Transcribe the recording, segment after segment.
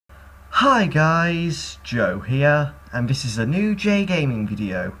Hi guys, Joe here, and this is a new J Gaming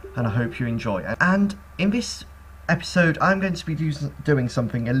video, and I hope you enjoy it. And in this episode, I'm going to be doing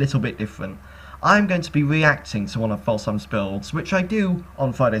something a little bit different. I'm going to be reacting to one of Folsam's builds, which I do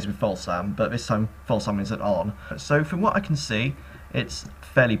on Fridays with Folsam, but this time Folsam isn't on. So from what I can see, it's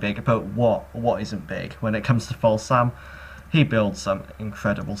fairly big, but what isn't big when it comes to Folsam? He builds some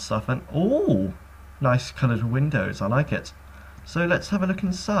incredible stuff, and ooh, nice coloured windows, I like it. So let's have a look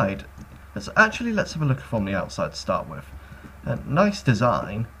inside. Let's have a look from the outside to start with. Nice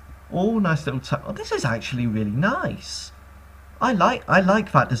design. Oh, nice little oh, this is actually really nice. I like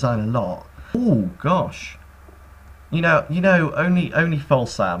that design a lot. Oh gosh. You know, only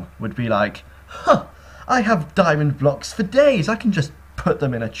Folsam would be like, huh, I have diamond blocks for days. I can just put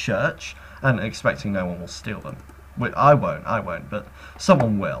them in a church, and expecting no one will steal them. I won't, but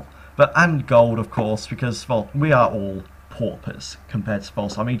someone will. And gold, of course, because well, we are all paupers compared to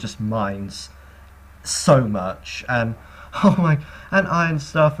Folsam. He just mines so much, and oh my, and iron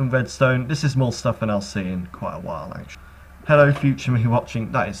stuff and redstone. This is more stuff than I'll see in quite a while, actually. Hello, future me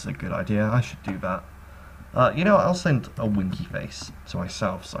watching. That is a good idea. I should do that. You know what? I'll send a winky face to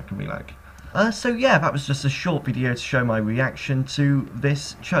myself so I can be like. So yeah, that was just a short video to show my reaction to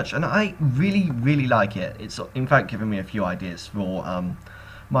this church, and I really like it. It's in fact given me a few ideas for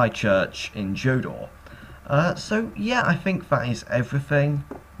my church in Jodor. So yeah, I think that is everything.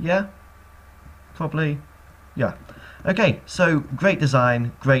 Yeah, probably. Yeah. Okay, so great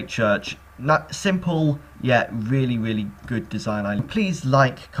design, great church. Simple yet really good design. Please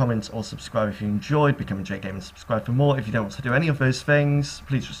like, comment or subscribe if you enjoyed. Become a J Gamer and subscribe for more. If you don't want to do any of those things,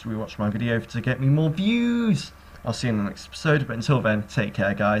 please just rewatch my video to get me more views. I'll see you in the next episode, but until then, take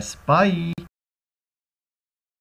care guys. Bye!